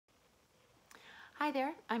Hi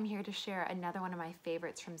there, I'm here to share another one of my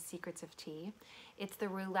favorites from Secrets of Tea. It's the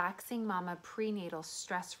Relaxing Mama Prenatal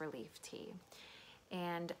Stress Relief Tea.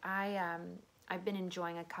 And I've been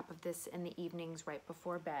enjoying a cup of this in the evenings right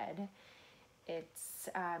before bed. It's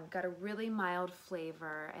got a really mild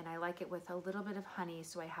flavor and I like it with a little bit of honey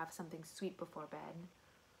so I have something sweet before bed.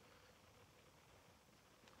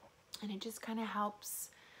 And it just kind of helps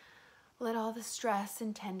let all the stress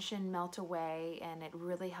and tension melt away, and it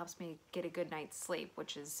really helps me get a good night's sleep,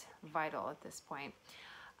 which is vital at this point.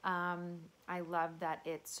 I love that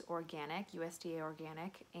it's organic, USDA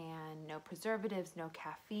organic, and no preservatives, no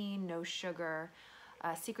caffeine, no sugar.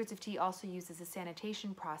 Secrets of Tea also uses a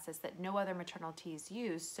sanitation process that no other maternal teas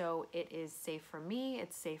use, so it is safe for me,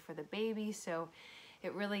 it's safe for the baby, so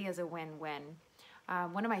it really is a win-win.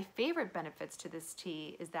 One of my favorite benefits to this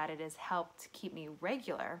tea is that it has helped keep me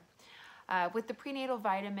regular. With the prenatal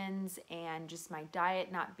vitamins and just my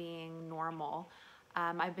diet not being normal,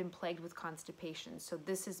 I've been plagued with constipation. So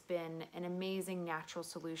this has been an amazing natural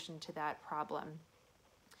solution to that problem.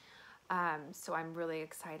 So I'm really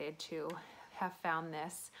excited to have found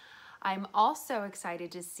this. I'm also excited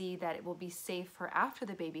to see that it will be safe for after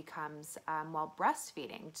the baby comes while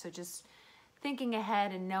breastfeeding. So just thinking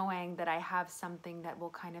ahead and knowing that I have something that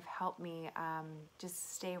will kind of help me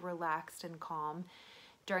just stay relaxed and calm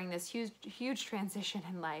during this huge transition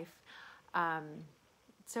in life.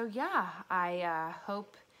 So yeah, I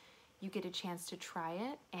hope you get a chance to try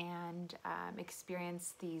it and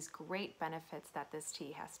experience these great benefits that this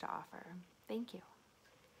tea has to offer. Thank you.